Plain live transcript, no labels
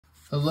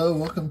Hello,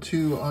 welcome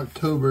to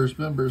October's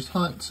Members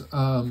Hunt.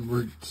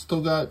 We're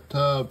still got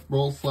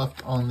rolls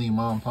left on the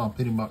Mom and Pop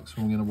Penny Box.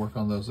 We're going to work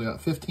on those. I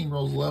got 15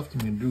 rolls left. I'm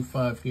going to do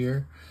 5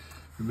 here.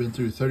 We've been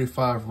through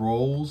 35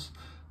 rolls.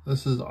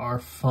 This is our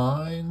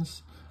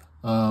finds.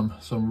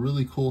 Some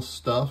really cool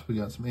stuff. We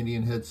got some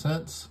Indian head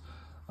cents.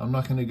 I'm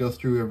not going to go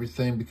through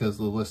everything because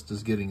the list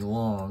is getting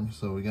long.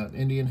 So we got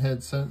Indian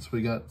head cents.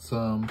 We got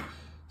some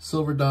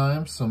silver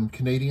dimes, some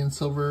Canadian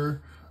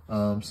silver,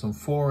 some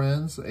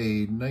foreigns,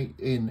 an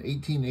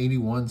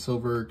 1881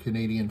 silver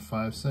Canadian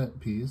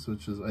 5-cent piece,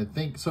 which is, I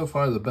think, so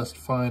far the best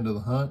find of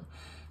the hunt.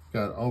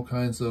 Got all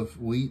kinds of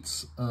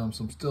wheats,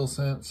 some still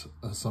cents,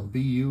 some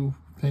BU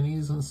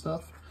pennies and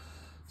stuff.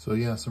 So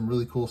yeah, some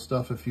really cool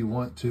stuff if you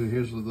want to.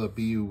 Here's the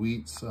BU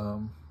wheats.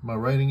 My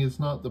writing is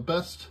not the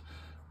best,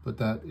 but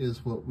that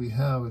is what we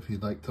have. If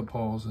you'd like to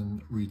pause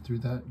and read through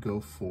that, go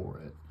for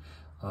it.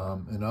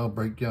 And I'll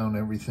break down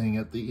everything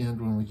at the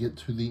end when we get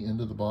to the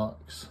end of the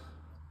box.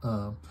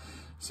 We're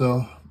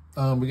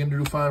going to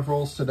do 5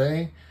 rolls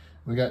today.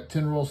 We got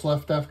 10 rolls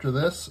left after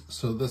this,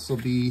 so this will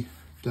be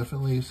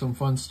definitely some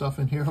fun stuff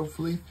in here,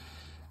 hopefully.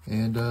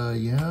 And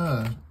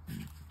yeah,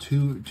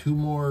 two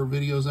more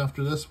videos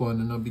after this one,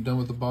 and I'll be done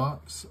with the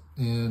box.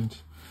 And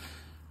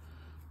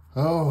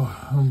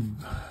I'm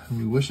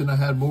wishing I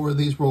had more of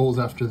these rolls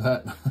after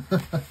that.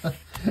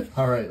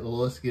 All right, well,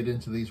 let's get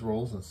into these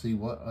rolls and see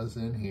what is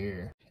in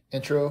here.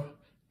 Intro,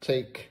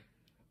 take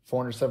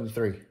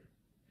 473.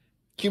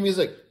 Cue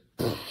music.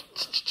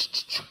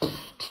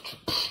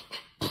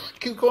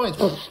 Cue coins.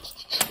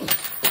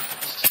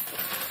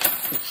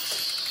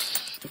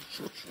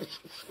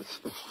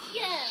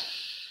 Yeah.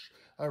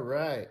 All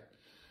right.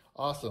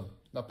 Awesome.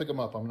 Now pick them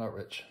up. I'm not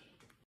rich.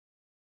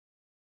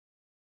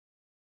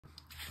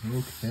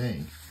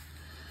 Okay.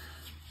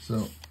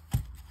 So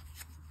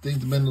things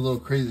have been a little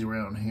crazy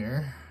around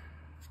here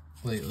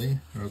lately.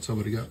 Or else I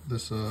would have got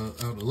this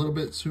out a little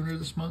bit sooner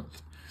this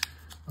month.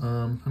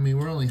 I mean,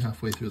 we're only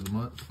halfway through the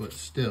month, but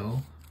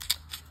still,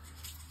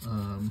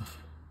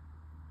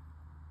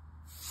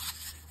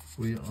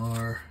 we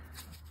are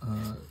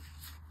a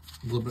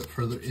little bit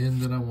further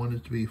in than I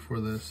wanted to be for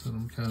this, and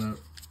I'm kind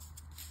of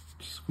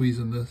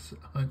squeezing this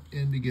hunt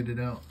in to get it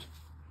out.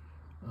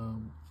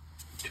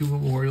 2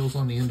 memorials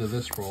on the end of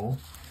this roll.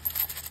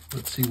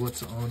 Let's see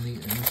what's on the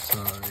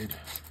inside.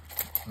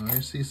 I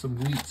see some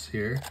wheats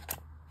here.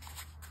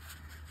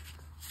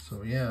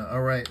 So yeah,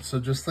 all right,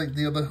 so just like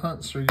the other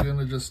hunts, we're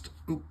gonna just,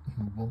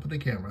 bumping the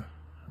camera.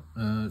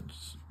 I'm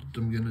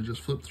gonna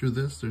just flip through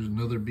this. There's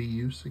another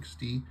BU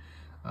 60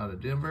 out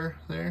of Denver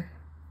there.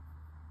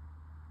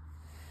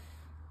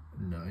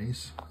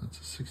 Nice, that's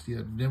a 60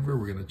 out of Denver.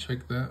 We're gonna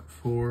check that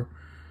for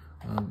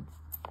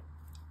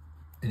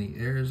any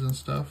errors and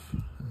stuff.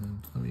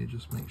 And let me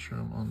just make sure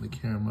I'm on the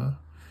camera.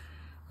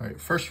 All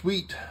right, first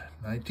wheat,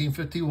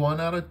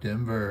 1951 out of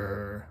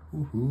Denver.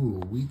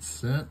 Woohoo, wheat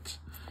cent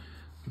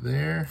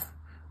there.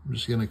 I'm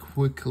just gonna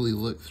quickly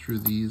look through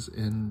these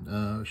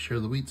and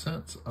share the wheat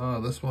cents.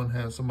 This one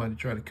has somebody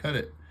try to cut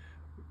it.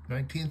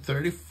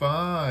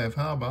 1935,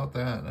 how about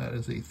that? That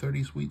is a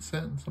 30 wheat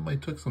cent. Somebody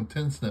took some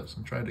 10 snips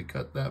and tried to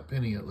cut that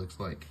penny, it looks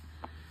like.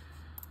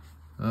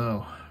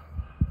 Oh,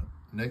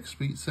 next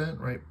wheat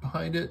cent right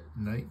behind it,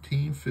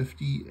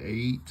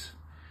 1958.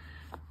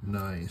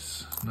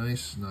 Nice,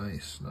 nice,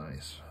 nice,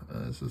 nice.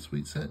 This is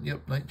sweet cent,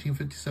 yep,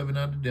 1957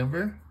 out of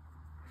Denver.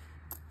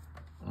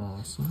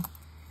 Awesome.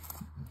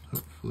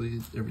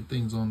 Hopefully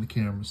everything's on the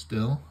camera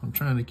still. I'm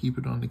trying to keep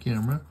it on the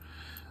camera.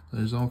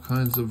 There's all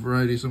kinds of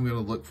varieties I'm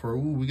going to look for.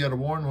 Ooh, we got a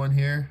worn one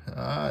here.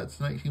 It's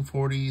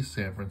 1940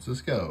 San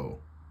Francisco.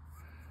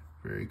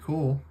 Very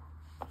cool.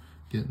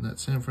 Getting that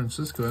San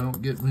Francisco. I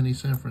don't get many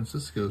San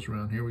Franciscos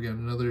around here. We got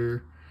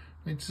another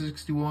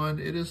 1961.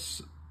 It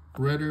is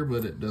redder,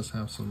 but it does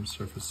have some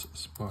surface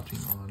spotting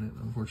on it,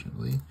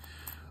 unfortunately.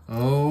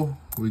 Oh,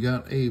 we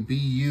got a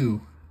BU.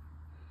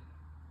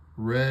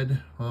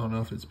 Red, I don't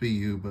know if it's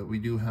BU, but we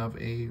do have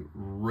a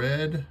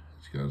red.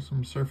 It's got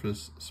some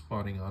surface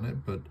spotting on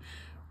it, but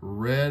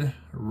red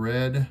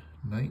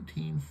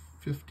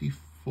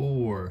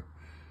 1954.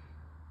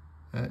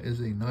 That is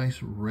a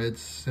nice red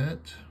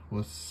cent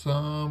with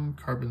some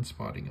carbon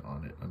spotting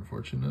on it,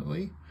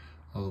 unfortunately.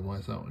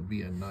 Otherwise, that would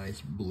be a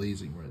nice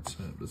blazing red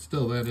cent. But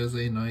still, that is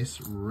a nice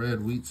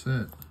red wheat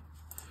cent.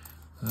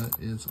 That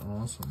is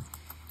awesome.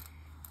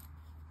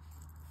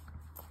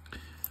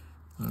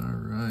 All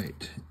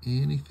right,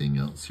 anything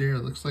else here?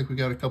 It looks like we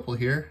got a couple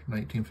here.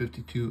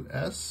 1952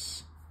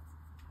 S.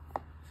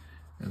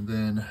 And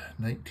then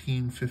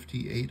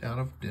 1958 out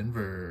of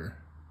Denver.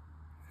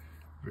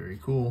 Very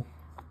cool.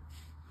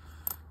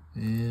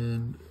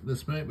 And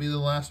this might be the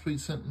last wheat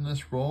cent in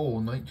this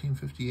roll.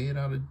 1958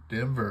 out of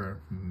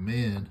Denver.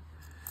 Man,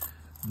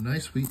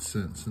 nice wheat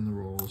cents in the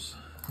rolls.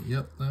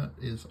 Yep, that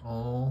is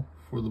all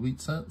for the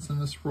wheat cents in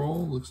this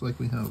roll. Looks like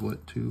we have,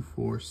 what, 2,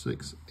 4,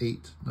 6,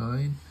 8,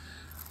 9.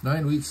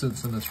 9 wheat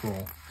cents in this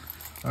roll.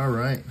 All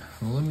right,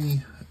 well, let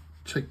me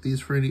check these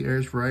for any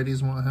errors,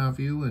 varieties, and what have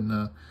you,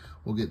 and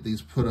we'll get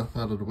these put up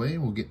out of the way,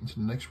 and we'll get into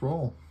the next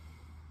roll.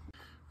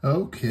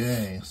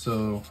 Okay,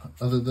 so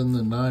other than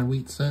the 9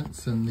 wheat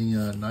cents and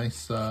the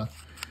nice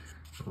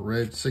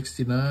red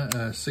 60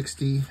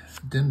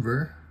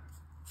 Denver,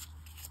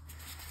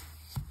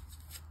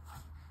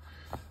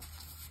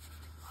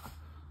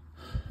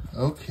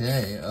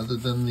 okay, other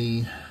than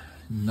the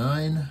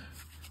 9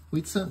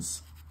 wheat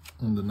cents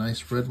and the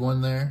nice red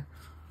one there,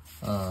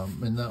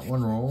 in that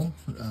one roll,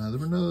 there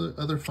were no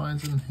other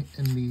finds in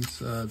these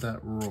that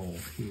roll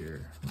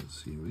here.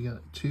 Let's see, we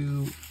got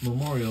 2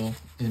 memorial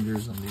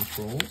enders on these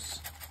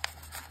rolls,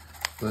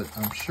 but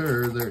I'm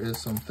sure there is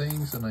some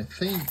things, and I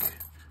think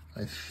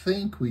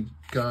we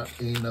got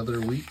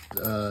another wheat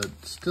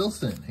still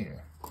cent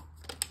here. I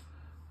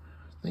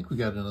think we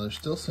got another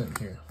still cent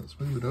here. Let's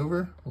move it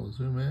over. We'll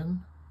zoom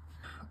in.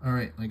 All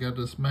right, I got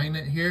this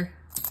magnet here.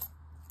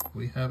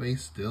 We have a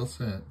still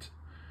cent.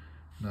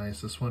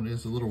 Nice. This one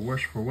is a little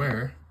worse for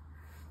wear,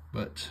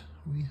 but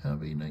we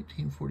have a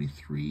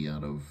 1943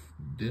 out of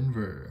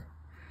Denver,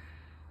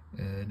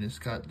 and it's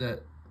got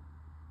that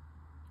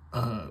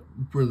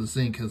where the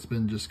zinc has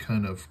been just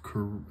kind of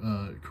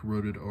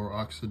corroded or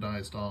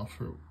oxidized off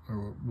or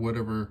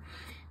whatever.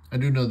 I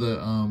do know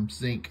the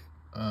zinc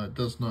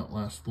does not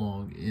last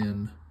long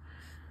in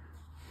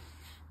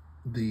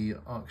the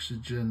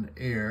oxygen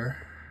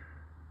air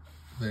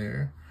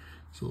there.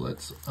 So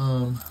let's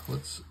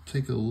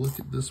take a look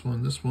at this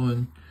one. This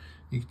one,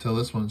 you can tell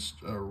this one's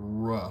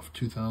rough.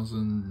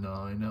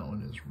 2009. That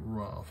one is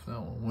rough.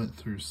 That one went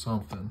through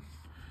something.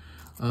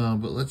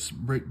 But let's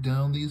break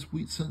down these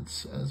wheat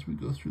cents as we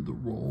go through the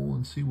roll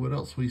and see what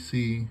else we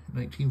see.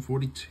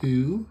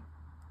 1942,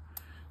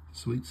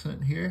 sweet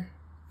cent here.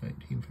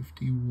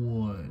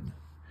 1951.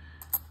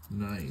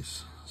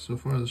 Nice. So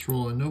far this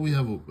roll, I know we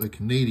have a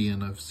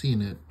Canadian. I've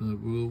seen it.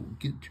 We'll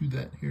get to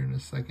that here in a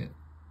second.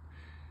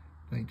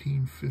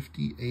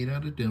 1958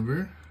 out of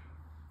Denver.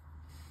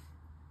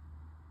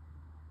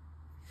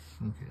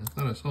 Okay, I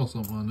thought I saw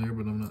something on there,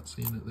 but I'm not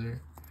seeing it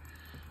there.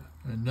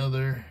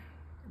 Another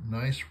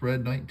nice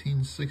red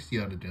 1960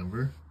 out of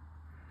Denver.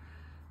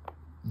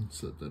 Let's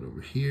set that over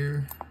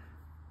here.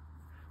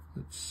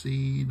 Let's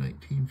see,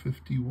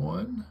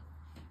 1951.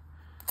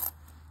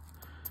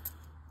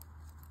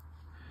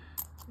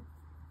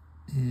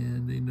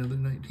 And another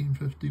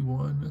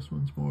 1951. This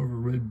one's more of a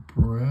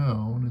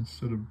red-brown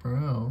instead of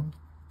brown.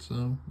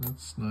 So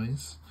that's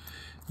nice.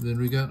 And then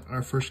we got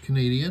our first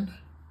Canadian,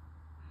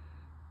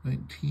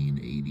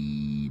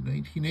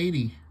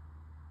 1980.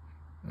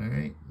 All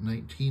right,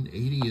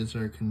 1980 is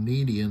our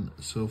Canadian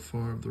so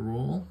far of the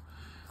roll.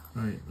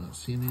 All right, not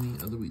seeing any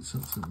other wheat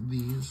cents in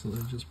these, so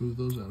let's just move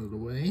those out of the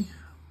way.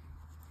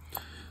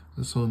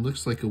 This one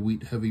looks like a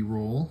wheat heavy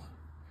roll.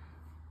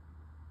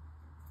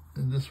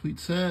 And this wheat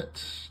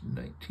cent,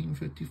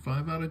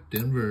 1955 out of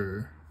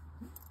Denver.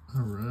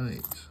 All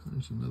right,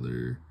 there's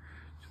another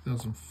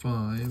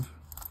 2005.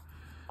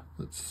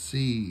 Let's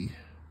see.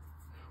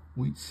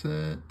 Wheat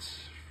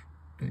cent,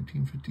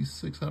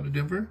 1956 out of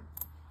Denver.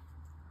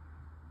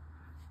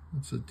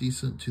 That's a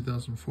decent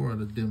 2004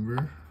 out of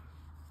Denver.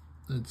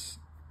 It's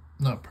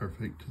not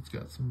perfect. It's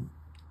got some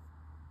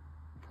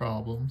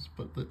problems,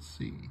 but let's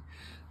see.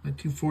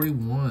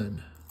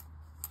 1941.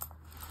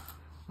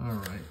 All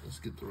right, let's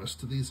get the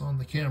rest of these on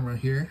the camera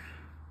here.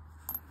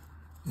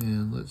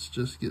 And let's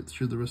just get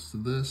through the rest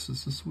of this.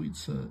 This is sweet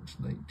cent,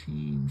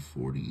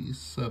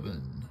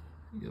 1947.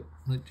 Yep,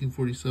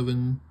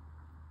 1947.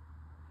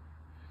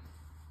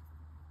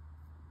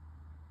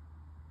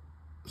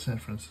 San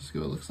Francisco,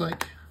 it looks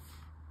like.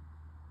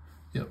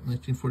 Yep,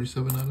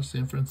 1947 out of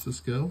San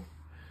Francisco.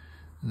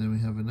 And then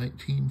we have a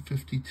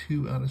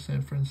 1952 out of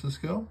San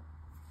Francisco.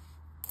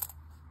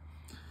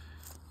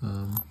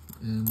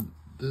 And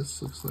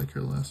this looks like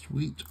our last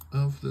wheat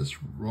of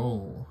this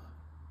roll.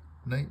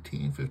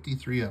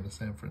 1953 out of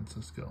San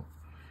Francisco.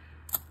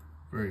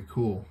 Very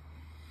cool.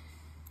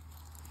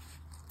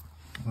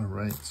 All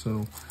right,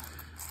 so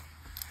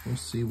we'll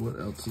see what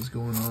else is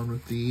going on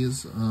with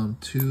these.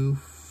 2,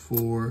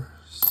 4,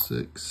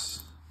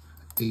 6,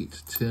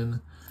 8,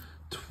 10,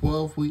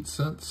 12 wheat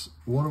cents.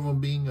 One of them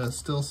being a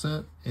still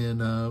cent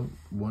and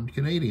 1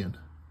 Canadian.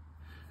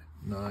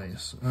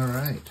 Nice. All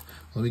right.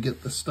 Let me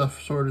get the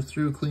stuff sorted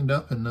through, cleaned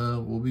up, and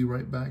we'll be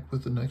right back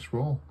with the next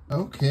roll.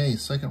 Okay,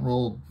 second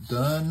roll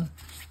done.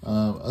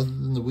 Other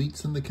than the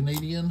wheats and the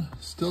Canadian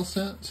still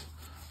cent,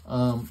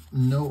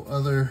 no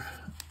other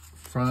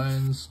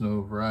finds,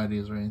 no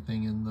varieties or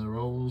anything in the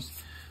rolls,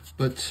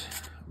 but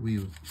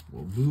we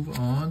will move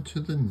on to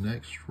the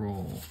next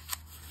roll.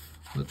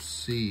 Let's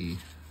see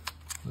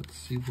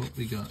what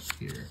we got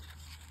here.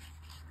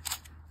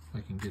 If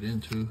I can get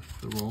into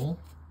the roll.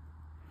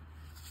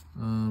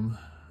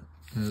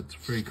 It's a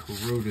very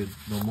corroded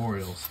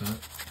memorial set.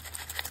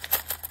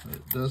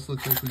 It does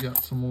look like we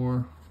got some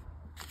more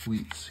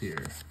wheats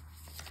here.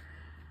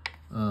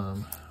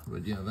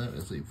 But yeah, that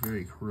is a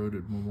very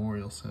corroded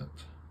memorial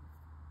set.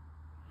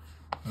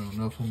 I don't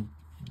know if I'm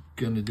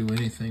gonna do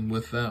anything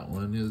with that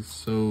one. It's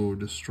so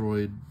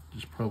destroyed,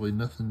 there's probably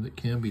nothing that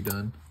can be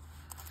done.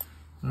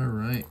 All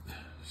right,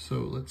 so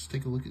let's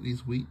take a look at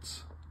these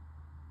wheats.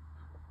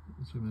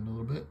 Zoom in a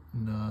little bit.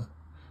 And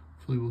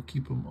Hopefully we'll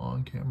keep them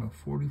on camera.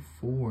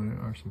 44, there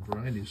are some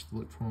varieties to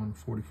look for on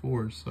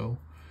 44s, so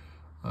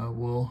I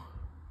will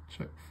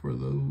check for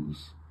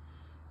those.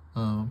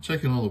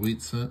 Checking all the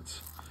wheat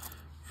scents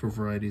for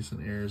varieties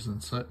and errors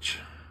and such,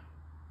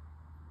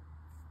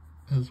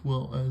 as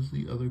well as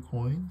the other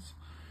coins.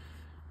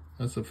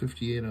 That's a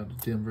 58 out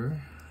of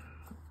Denver.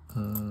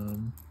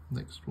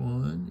 Next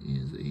one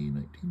is a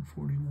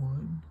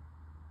 1941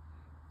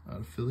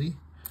 out of Philly.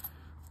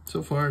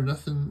 So far,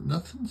 nothing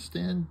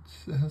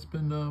has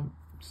been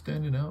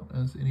standing out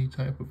as any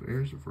type of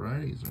errors or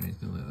varieties or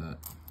anything like that.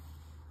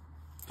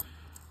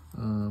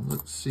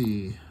 Let's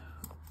see.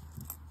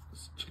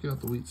 Let's check out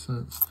the wheat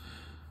scents.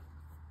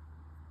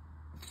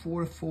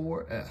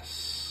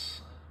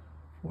 44S.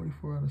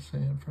 44 out of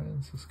San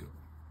Francisco.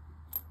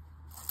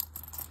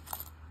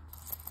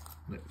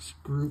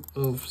 Next group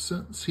of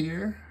scents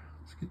here.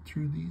 Let's get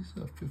through these.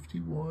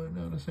 51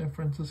 out of San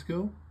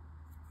Francisco.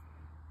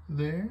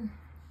 There.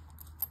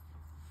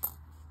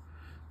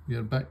 We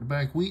got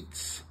back-to-back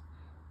wheats.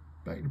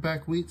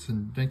 Back-to-back wheats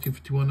in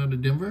 1951 out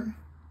of Denver.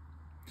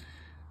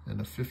 And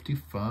a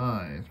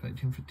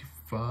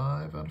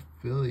 1955 out of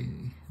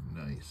Philly.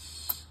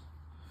 Nice.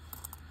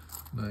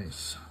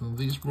 Nice. Well,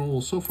 these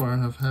rolls so far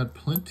have had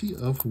plenty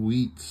of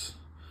wheats.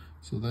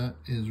 So that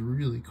is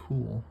really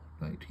cool.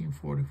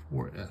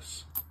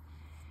 1944S.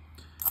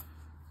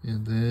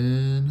 And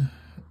then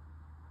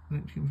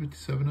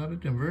 1957 out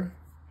of Denver.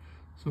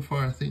 So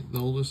far, I think the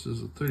oldest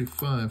is a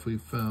 35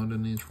 we've found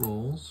in these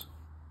rolls.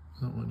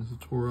 That one is a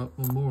tore up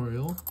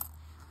memorial.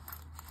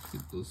 Let's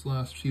get those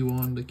last few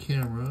on the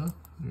camera.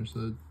 There's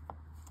a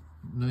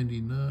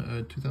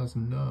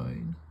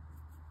 2009.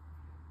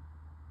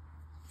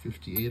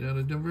 58 out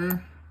of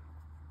Denver.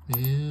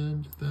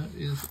 And that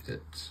is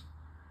it.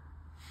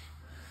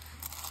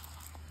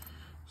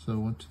 So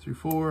 1, 2, 3,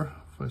 4,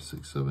 5,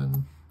 6,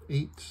 7,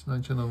 8,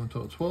 9, 10, 11,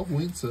 12. 12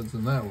 wheat scents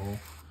in that roll.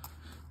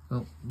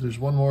 Oh, there's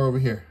one more over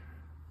here.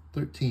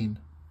 13.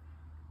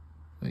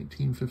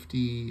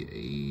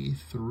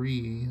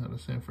 1953 out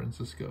of San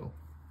Francisco.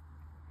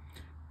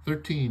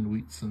 13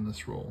 wheats in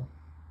this roll.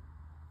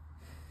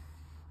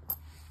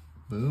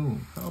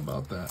 Boom. How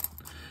about that?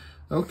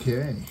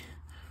 Okay.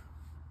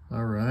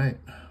 All right.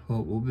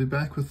 Well, we'll be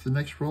back with the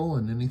next roll,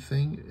 and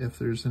anything, if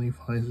there's any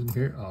finds in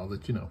here, I'll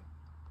let you know.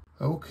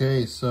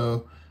 Okay,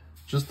 so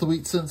just the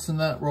wheat scents in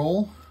that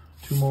roll.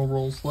 2 more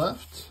rolls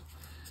left.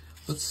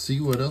 Let's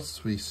see what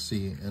else we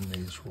see in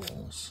these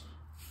rolls.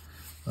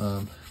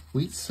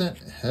 Wheat scent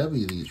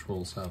heavy these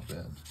rolls have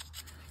been.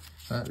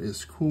 That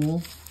is cool.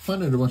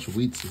 Finding a bunch of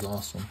wheats is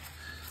awesome.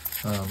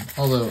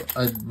 Although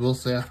I will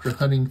say, after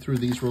hunting through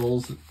these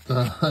rolls,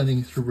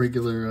 hunting through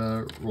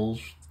regular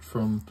rolls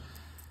from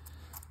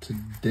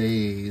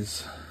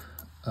today's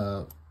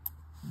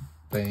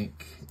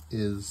bank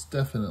is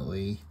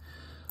definitely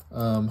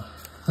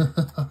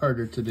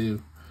harder to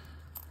do.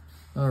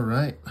 All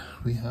right,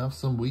 we have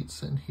some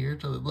wheats in here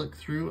to look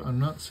through. I'm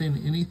not seeing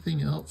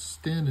anything else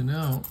standing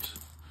out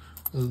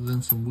other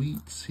than some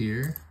wheats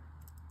here.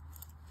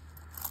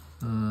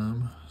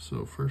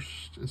 So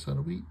first, is that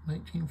a wheat?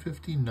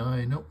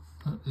 1959. Nope,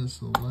 that is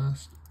the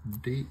last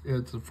date.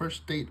 It's the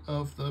first date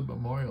of the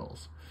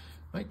memorials.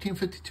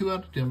 1952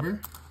 out of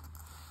Denver.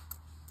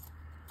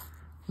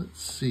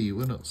 Let's see,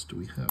 what else do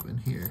we have in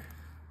here?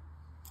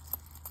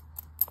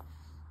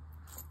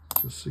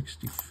 It's a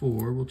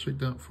 64. We'll check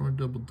that for a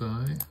double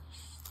die.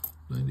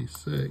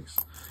 96.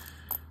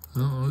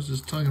 Oh, I was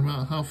just talking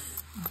about how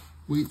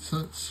wheat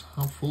scents,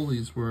 how full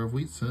these were of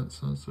wheat scents.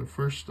 That's the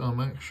first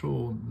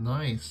actual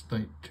nice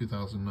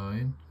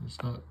 2009.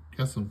 It's not,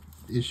 got some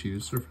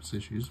issues, surface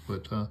issues,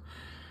 but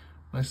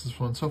nicest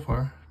one so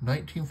far.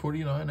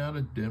 1949 out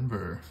of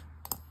Denver.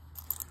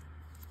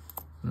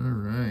 All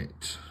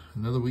right,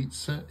 another wheat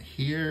scent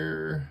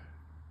here.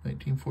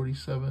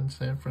 1947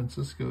 San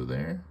Francisco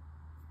there.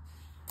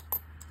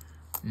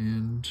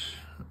 And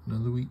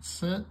another wheat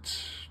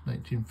scent,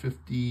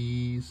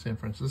 1950 San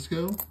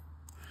Francisco.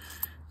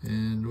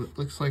 And what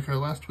looks like our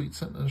last wheat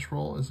scent in this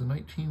roll is a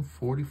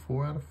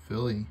 1944 out of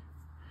Philly.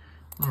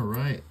 All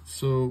right,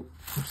 so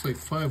looks like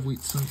 5 wheat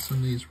scents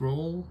in these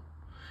roll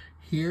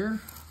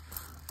here.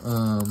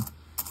 But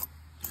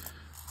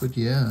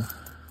yeah.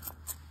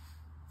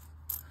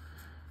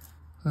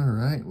 All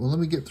right, well, let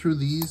me get through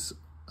these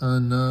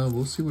and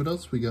we'll see what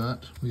else we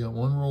got. We got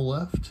 1 roll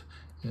left,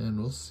 and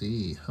we'll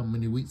see how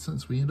many wheat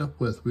scents we end up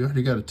with. We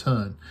already got a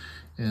ton,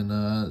 and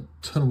a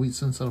ton of wheat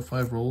scents out of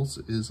 5 rolls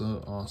is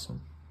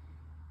awesome.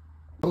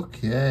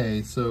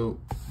 Okay, so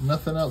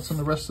nothing else in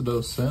the rest of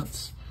those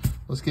scents.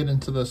 Let's get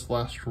into this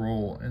last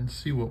roll and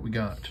see what we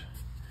got.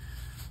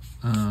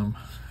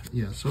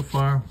 Yeah, so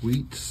far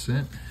wheat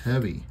scent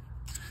heavy.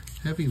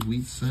 Heavy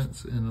wheat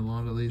scents in a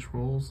lot of these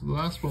rolls. The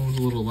last one was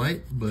a little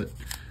light, but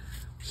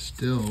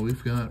still,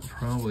 we've got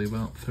probably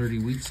about 30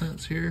 wheat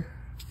scents here,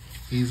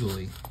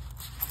 easily.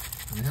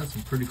 And we had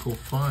some pretty cool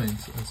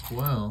finds as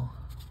well.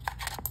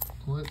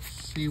 Let's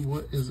see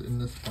what is in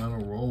this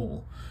final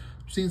roll.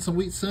 I've seen some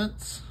wheat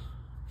scents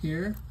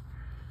here,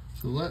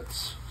 so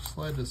let's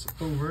slide this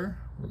over.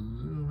 We'll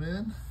zoom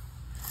in,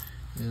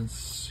 and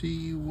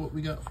see what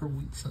we got for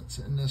wheat cents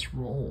in this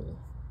roll.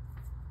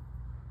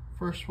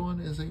 First one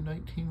is a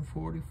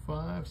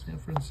 1945 San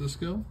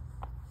Francisco.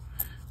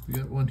 We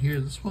got one here.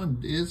 This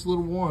one is a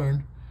little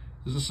worn.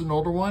 Is this an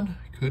older one?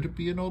 Could it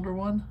be an older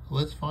one?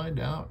 Let's find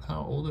out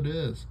how old it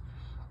is.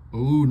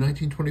 Ooh,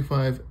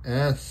 1925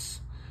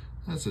 S.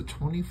 That's a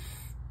 20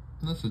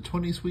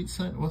 sweet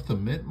cent with a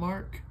mint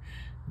mark.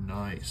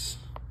 Nice.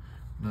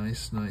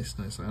 Nice, nice,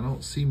 nice. I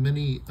don't see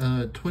many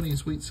 20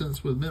 sweet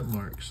cents with mint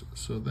marks,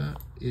 so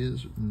that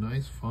is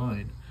nice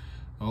find.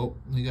 Oh,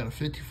 we got a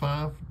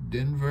 55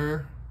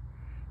 Denver.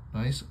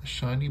 Nice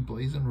shiny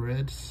blazing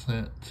red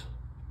cent.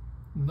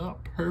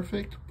 Not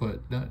perfect,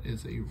 but that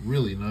is a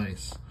really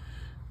nice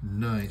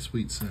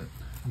wheat cent.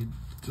 You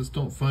just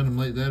don't find them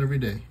like that every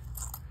day.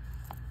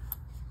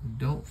 You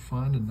don't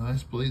find a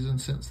nice blazing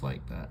cents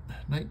like that.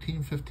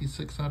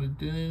 1956 out of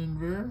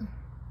Denver.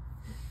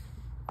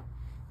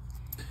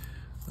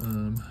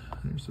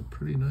 There's a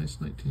pretty nice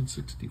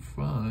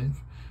 1965.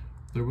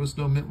 There was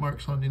no mint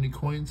marks on any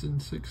coins in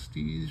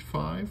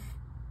 65,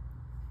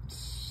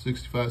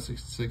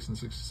 66, and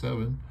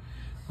 67.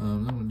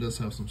 That one does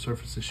have some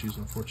surface issues,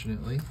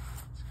 unfortunately.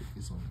 Let's get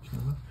these on the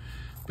camera.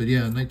 But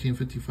yeah,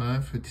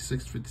 1955,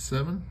 56,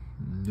 57,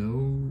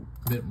 no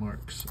mint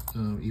marks.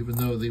 Even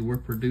though they were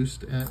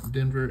produced at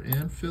Denver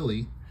and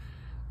Philly,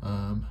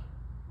 well,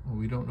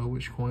 we don't know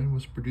which coin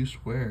was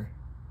produced where.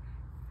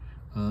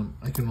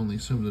 I can only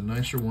assume the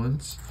nicer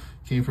ones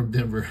came from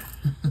Denver.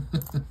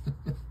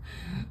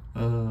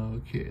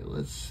 Okay,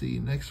 let's see.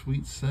 Next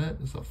wheat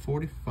cent is a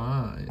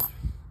 45.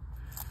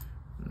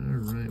 All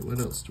right, what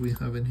else do we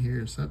have in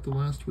here? Is that the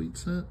last wheat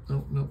cent?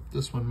 Oh, no,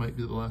 this one might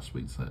be the last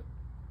wheat cent.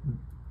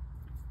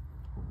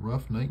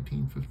 Rough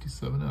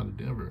 1957 out of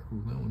Denver.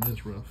 Ooh, that one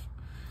is rough.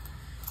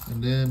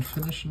 And then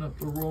finishing up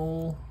the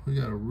roll, we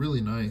got a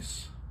really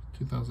nice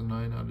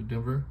 2009 out of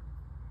Denver.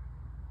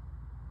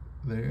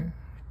 There.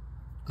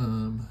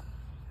 You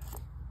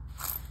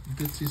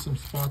did see some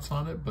spots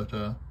on it, but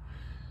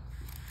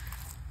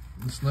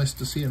it's nice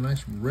to see a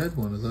nice red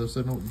one of those.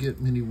 I don't get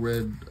many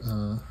red,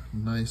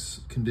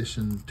 nice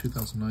condition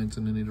 2009s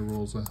in any of the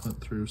rolls I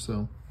hunt through,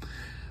 so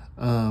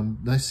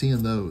nice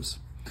seeing those.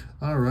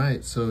 All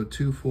right, so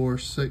 2, 4,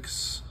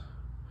 6,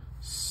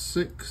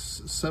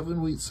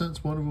 7 wheat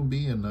cents, one of them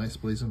being a nice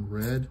blazing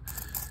red.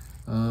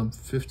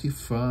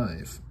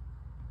 55.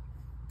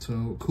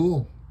 So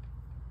cool.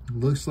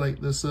 Looks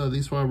like this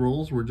these 5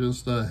 rolls were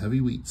just heavy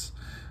wheats.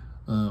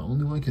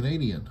 Only one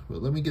Canadian,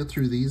 but let me get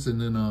through these and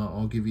then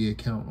I'll give you a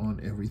count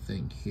on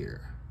everything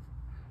here.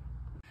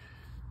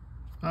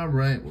 All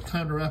right, well,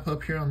 time to wrap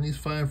up here on these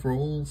 5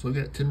 rolls. I've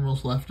got 10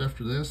 rolls left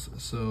after this,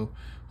 so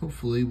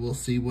hopefully we'll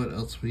see what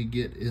else we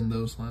get in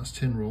those last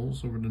 10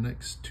 rolls over the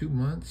next 2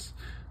 months.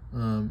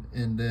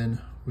 And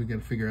then we got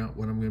to figure out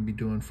what I'm going to be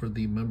doing for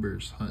the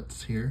members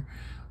hunts here.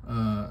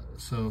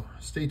 So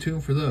stay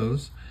tuned for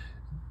those.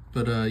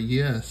 But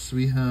yes,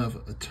 we have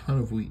a ton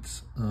of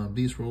wheats.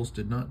 These rolls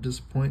did not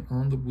disappoint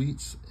on the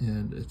wheats,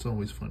 and it's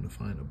always fun to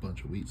find a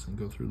bunch of wheats and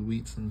go through the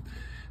wheats and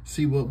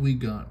see what we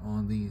got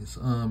on these.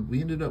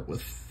 We ended up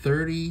with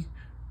 30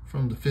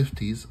 from the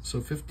 50s, so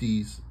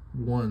 50s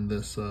won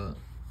this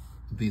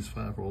these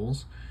 5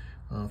 rolls.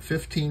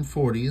 15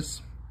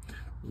 40s,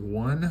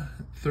 1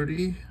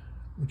 30,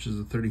 which is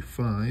a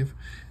 35,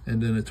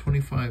 and then a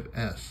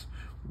 25S.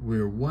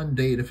 Where one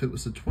date, if it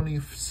was a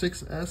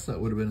 26S, that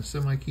would have been a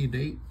semi-key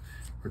date,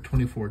 or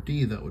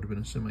 24D, that would have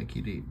been a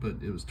semi-key date, but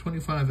it was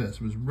 25S.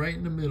 It was right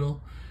in the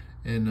middle,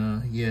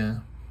 and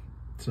yeah,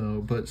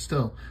 so, but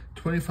still,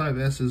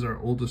 25S is our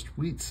oldest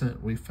wheat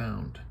cent we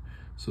found,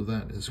 so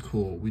that is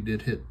cool. We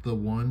did hit the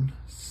 1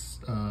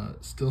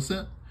 still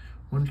cent,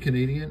 1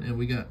 Canadian, and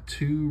we got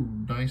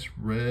 2 nice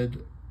red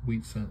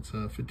wheat cents,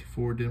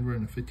 54 Denver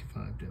and a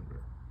 55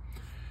 Denver.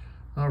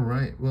 All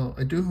right, well,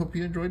 I do hope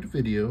you enjoyed the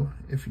video.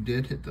 If you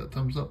did, hit that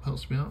thumbs up,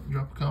 helps me out.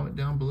 Drop a comment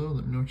down below,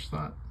 let me know what you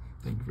thought.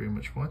 Thank you very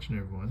much for watching,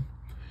 everyone.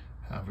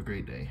 Have a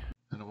great day.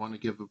 And I want to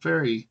give a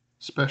very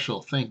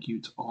special thank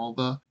you to all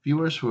the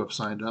viewers who have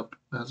signed up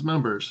as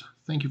members.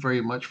 Thank you very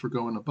much for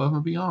going above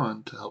and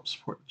beyond to help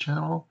support the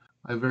channel.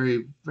 I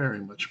very, very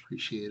much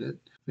appreciate it.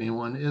 If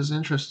anyone is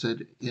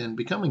interested in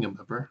becoming a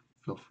member,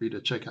 feel free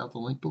to check out the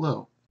link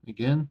below.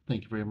 Again,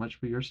 thank you very much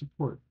for your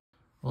support.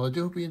 Well, I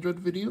do hope you enjoyed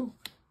the video.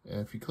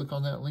 If you click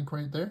on that link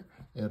right there,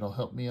 it'll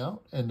help me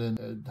out. And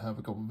then I have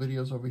a couple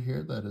videos over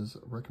here that is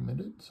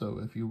recommended. So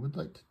if you would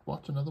like to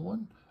watch another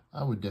one,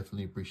 I would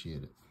definitely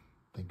appreciate it.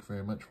 Thank you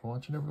very much for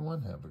watching,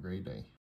 everyone. Have a great day.